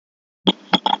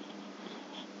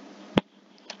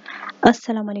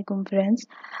Assalamu alaikum friends.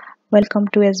 Welcome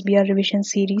to SBR revision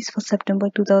series for September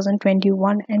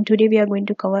 2021, and today we are going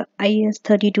to cover IAS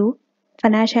 32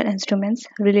 financial instruments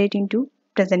relating to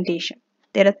presentation.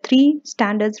 There are three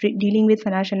standards dealing with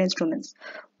financial instruments.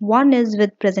 One is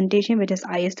with presentation, which is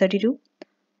IAS 32.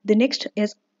 The next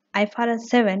is IFRS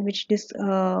 7, which is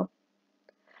the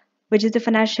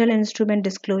financial instrument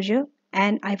disclosure,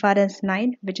 and IFRS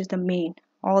 9, which is the main.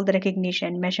 All the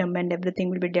recognition, measurement,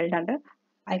 everything will be dealt under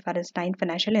IFRS 9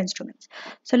 financial instruments.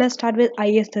 So let's start with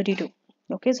IAS 32.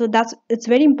 Okay, so it's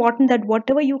very important that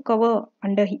whatever you cover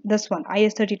under this one,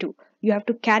 IAS 32, you have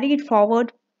to carry it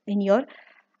forward in your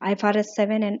IFRS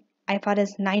 7 and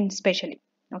IFRS 9 especially.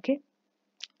 Okay,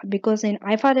 because in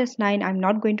IFRS 9 I'm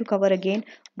not going to cover again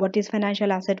what is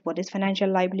financial asset, what is financial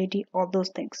liability, all those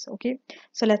things. Okay,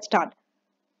 so let's start.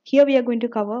 Here we are going to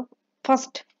cover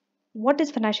first what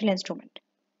is financial instrument,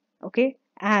 okay,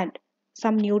 and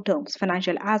some new terms: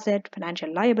 financial asset,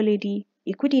 financial liability,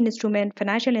 equity instrument,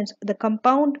 the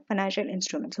compound financial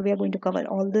instrument. So we are going to cover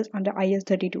all this under IAS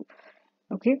 32.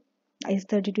 Okay, IAS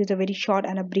 32 is a very short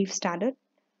and a brief standard.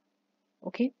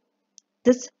 Okay,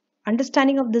 this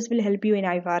understanding of this will help you in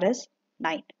IFRS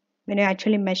 9 when you're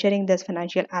actually measuring this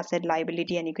financial asset,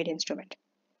 liability, and equity instrument.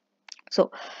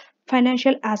 So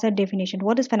financial asset definition: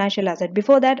 what is financial asset?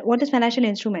 Before that, what is financial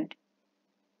instrument?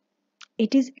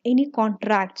 It is any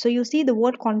contract. So you see the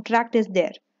word contract is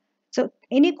there. So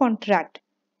any contract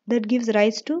that gives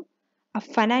rise to a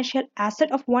financial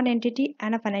asset of one entity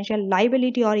and a financial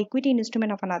liability or equity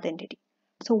instrument of another entity.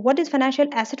 So what is financial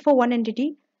asset for one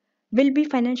entity will be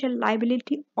financial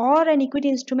liability or an equity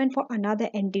instrument for another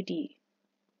entity.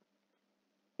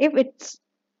 If it's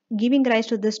giving rise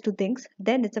to these two things,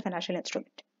 then it's a financial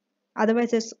instrument.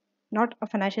 Otherwise, it's not a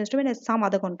financial instrument, it's some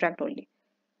other contract only.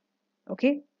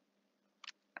 Okay.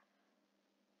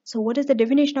 So what is the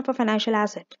definition of a financial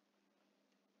asset?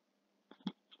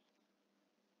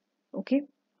 Okay.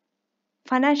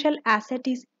 Financial asset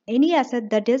is any asset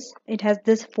that it has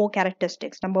this four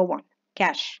characteristics. Number one,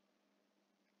 cash.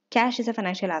 Cash is a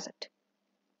financial asset.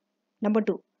 Number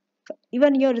two,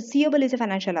 even your receivable is a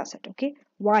financial asset. Okay.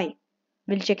 Why?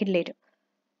 We'll check it later.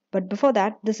 But before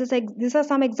that, these are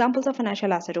some examples of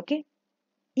financial asset. Okay.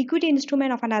 Equity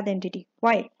instrument of another entity.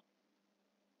 Why?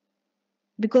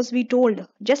 Because we told,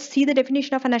 just see the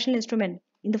definition of financial instrument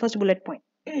in the first bullet point.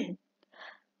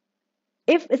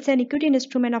 If it's an equity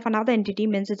instrument of another entity,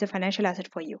 means it's a financial asset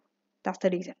for you. That's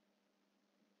the reason.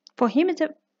 For him, it's an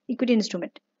equity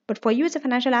instrument, but for you, it's a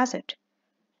financial asset.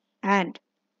 And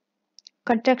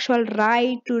contractual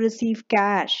right to receive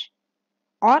cash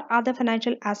or other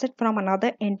financial asset from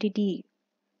another entity.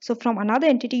 So from another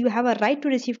entity, you have a right to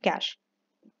receive cash.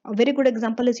 A very good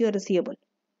example is your receivable,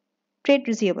 trade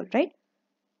receivable, right?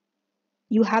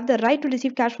 You have the right to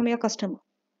receive cash from your customer.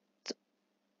 So,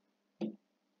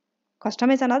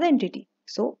 customer is another entity.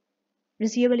 So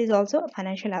receivable is also a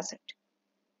financial asset.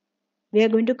 We are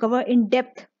going to cover in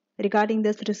depth regarding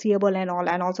this receivable and all,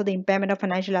 and also the impairment of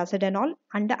financial asset and all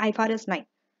under IFRS 9.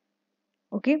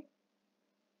 Okay.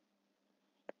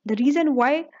 The reason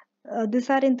why these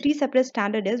are in three separate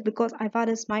standards is because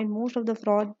IFRS 9, most of the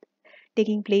fraud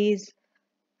taking place,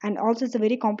 and also it's a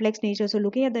very complex nature. So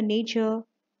looking at the nature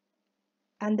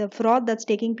and the fraud that's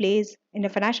taking place in a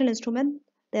financial instrument,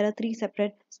 there are three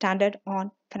separate standards on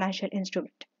financial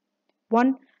instrument.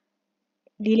 One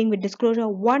dealing with disclosure,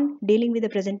 one dealing with the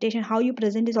presentation. How you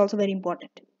present is also very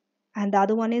important. And the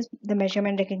other one is the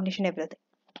measurement, recognition, everything.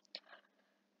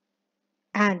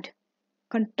 And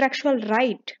contractual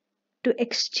right to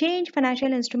exchange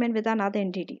financial instrument with another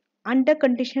entity under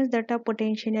conditions that are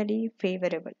potentially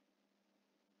favorable.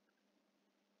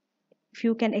 If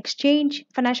you can exchange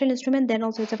financial instrument, then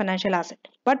also it's a financial asset,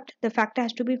 but the factor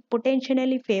has to be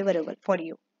potentially favorable for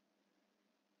you.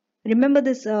 Remember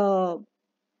this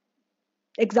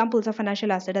examples of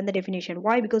financial asset and the definition.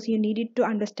 Why? Because you needed to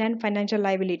understand financial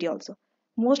liability also.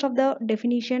 Most of the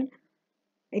definition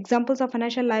examples of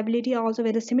financial liability are also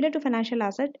very similar to financial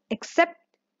asset, except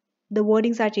the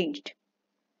wordings are changed.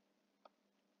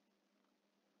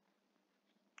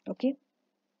 Okay.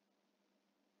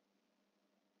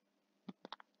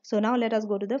 So now let us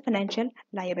go to the financial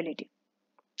liability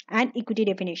and equity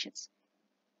definitions.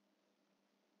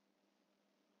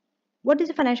 What is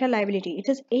a financial liability? It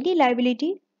is any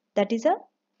liability that is a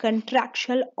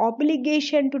contractual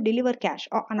obligation to deliver cash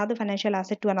or another financial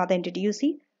asset to another entity. You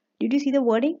see, did you see the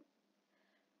wording?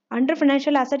 Under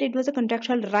financial asset, it was a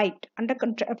contractual right. Under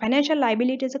financial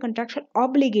liability is a contractual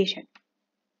obligation.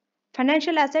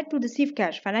 Financial asset to receive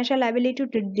cash, financial liability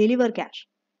to deliver cash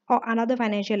or another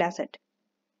financial asset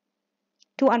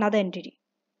to another entity.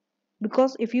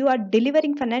 because if you are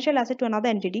delivering financial asset to another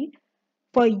entity,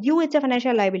 for you it's a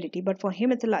financial liability, but for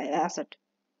him it's a asset.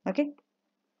 Okay.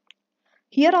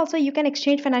 Here also you can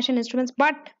exchange financial instruments,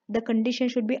 but the condition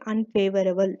should be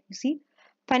unfavorable. You see,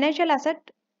 financial asset,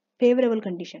 favorable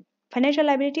condition. Financial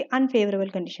liability, unfavorable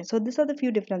condition. So these are the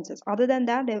few differences. Other than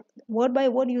that, word by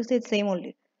word you say it's same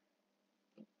only.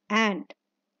 And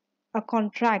a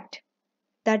contract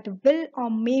that will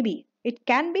or maybe, it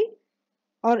can be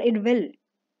or it will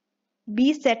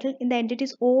be settled in the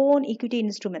entity's own equity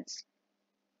instruments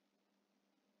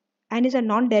and is a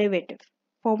non-derivative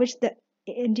for which the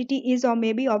entity is or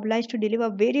may be obliged to deliver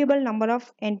variable number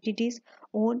of entities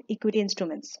own equity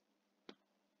instruments.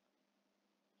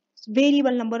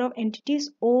 Variable number of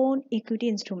entities own equity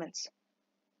instruments.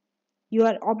 You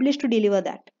are obliged to deliver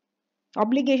that.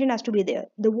 Obligation has to be there.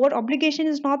 The word obligation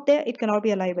is not there, it cannot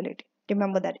be a liability.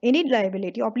 Remember that. Any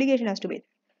liability, obligation has to be there.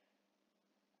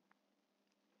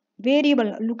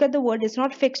 Variable, look at the word, it's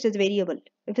not fixed, it's variable.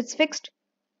 If it's fixed,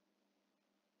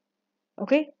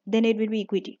 okay, then it will be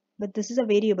equity. But this is a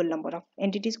variable number of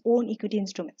entities own equity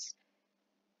instruments.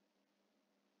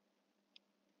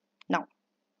 Now,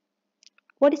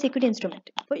 what is equity instrument?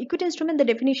 For equity instrument, the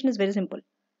definition is very simple.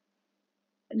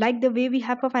 Like the way we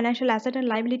have for financial asset and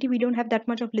liability, we don't have that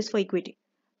much of list for equity.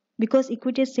 Because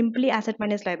equity is simply asset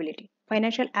minus liability.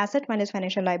 Financial asset minus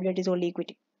financial liability is only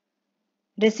equity.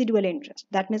 Residual interest.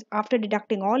 That means after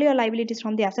deducting all your liabilities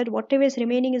from the asset, whatever is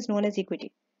remaining is known as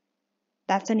equity.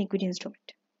 That's an equity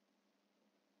instrument.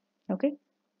 Okay.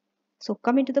 So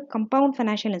coming to the compound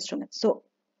financial instruments. So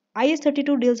IS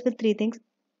 32 deals with three things: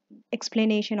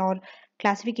 explanation or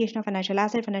classification of financial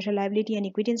asset, financial liability, and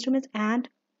equity instruments, and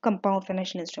compound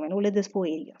financial instrument. Only these four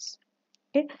areas.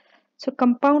 Okay. So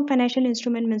compound financial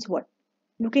instrument means what?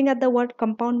 Looking at the word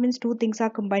compound means two things are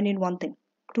combined in one thing.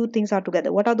 Two things are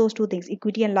together. What are those two things?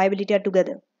 Equity and liability are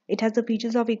together. It has the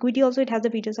features of equity also, it has the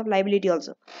features of liability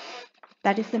also.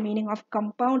 That is the meaning of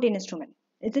compound instrument.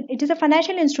 It is a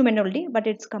financial instrument only, but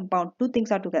it's compound. Two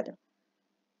things are together.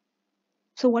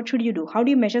 So what should you do? How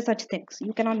do you measure such things?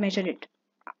 You cannot measure it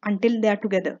until they are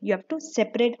together. You have to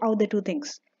separate out the two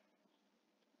things.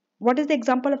 What is the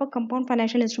example of a compound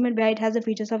financial instrument where it has the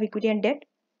features of equity and debt?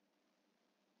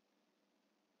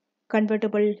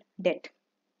 Convertible debt.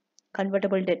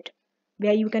 Convertible debt,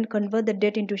 where you can convert the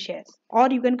debt into shares, or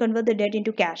you can convert the debt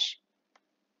into cash.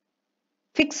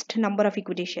 Fixed number of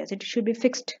equity shares. It should be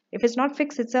fixed. If it's not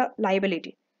fixed, it's a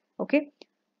liability. Okay.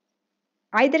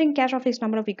 Either in cash or fixed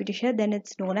number of equity share, then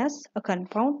it's known as a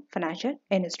compound financial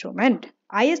instrument.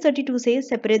 IS 32 says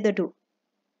separate the two.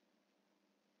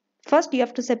 First, you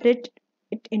have to separate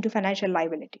it into financial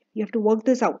liability. You have to work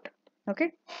this out.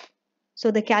 Okay.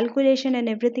 So the calculation and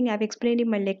everything I've explained in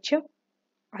my lecture,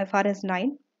 IFRS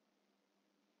 9.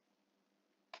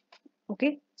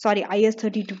 Okay. Sorry, IS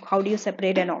 32. How do you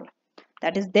separate and all?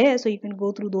 That is there. So you can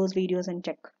go through those videos and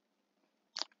check.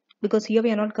 Because here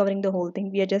we are not covering the whole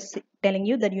thing. We are just telling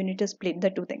you that you need to split the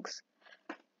two things.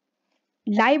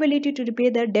 Liability to repay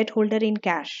the debt holder in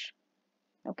cash.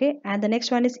 Okay. And the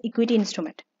next one is equity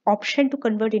instrument. Option to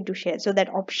convert into shares. So that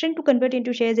option to convert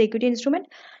into shares is equity instrument.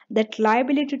 That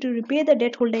liability to repay the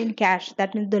debt holder in cash.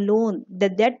 That means the loan, the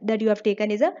debt that you have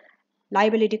taken is a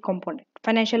liability component.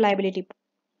 Financial liability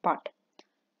part.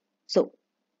 So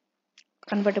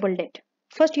convertible debt.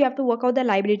 First, you have to work out the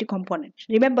liability component.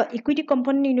 Remember, equity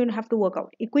component you don't have to work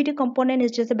out. Equity component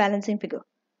is just a balancing figure.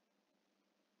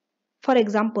 For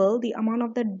example, the amount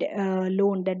of the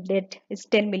loan, that debt is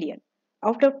 10 million.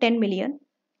 Out of 10 million,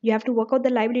 you have to work out the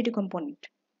liability component.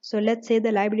 So let's say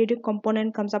the liability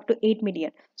component comes up to 8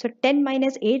 million. So 10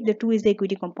 minus 8, the 2 is the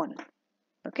equity component.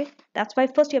 Okay, that's why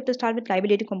first you have to start with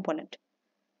liability component.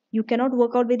 You cannot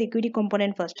work out with equity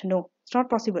component first. No, it's not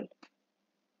possible.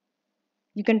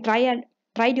 You can try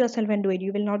it yourself and do it.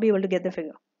 You will not be able to get the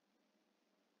figure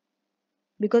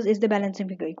because it's the balancing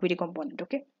figure, equity component.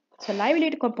 Okay, so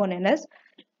liability component is,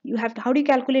 you have to, how do you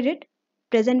calculate it?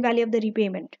 Present value of the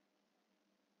repayment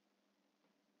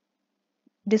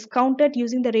discounted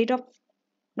using the rate of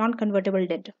non-convertible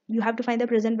debt. You have to find the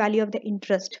present value of the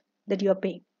interest that you are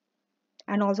paying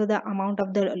and also the amount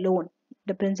of the loan,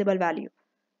 the principal value.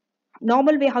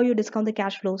 Normal way how you discount the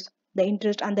cash flows, the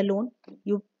interest and the loan,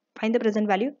 you find the present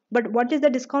value. But what is the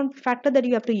discount factor that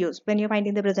you have to use when you're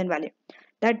finding the present value?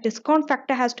 That discount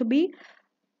factor has to be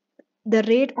the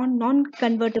rate on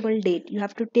non-convertible debt. You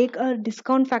have to take a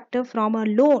discount factor from a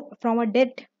loan, from a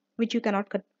debt which you cannot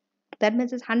cut. That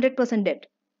means it's 100% debt.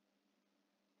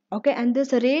 Okay, and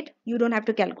this rate you don't have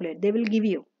to calculate. They will give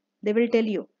you, they will tell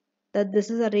you that this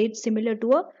is a rate similar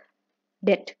to a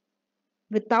debt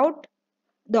without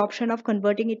the option of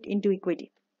converting it into equity.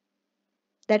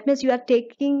 That means you are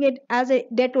taking it as a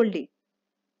debt only.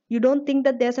 You don't think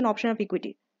that there's an option of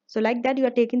equity. So like that, you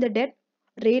are taking the debt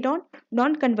rate on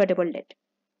non-convertible debt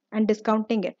and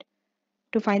discounting it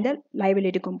to find the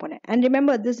liability component. And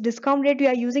remember, this discount rate, you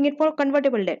are using it for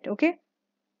convertible debt, okay?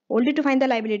 Only to find the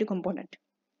liability component.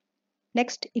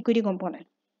 Next, equity component.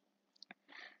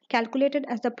 Calculated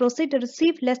as the proceed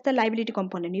received less the liability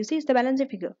component. You see, it's the balance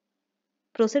sheet figure.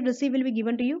 Proceed received will be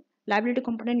given to you. Liability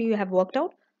component you have worked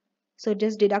out. So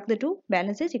just deduct the two,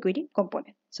 balance is equity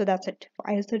component. So that's it for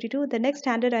IAS 32. The next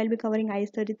standard I'll be covering IAS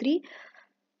 33,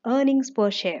 earnings per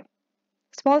share.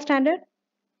 Small standard,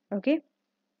 okay?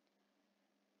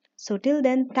 So till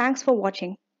then, thanks for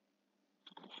watching.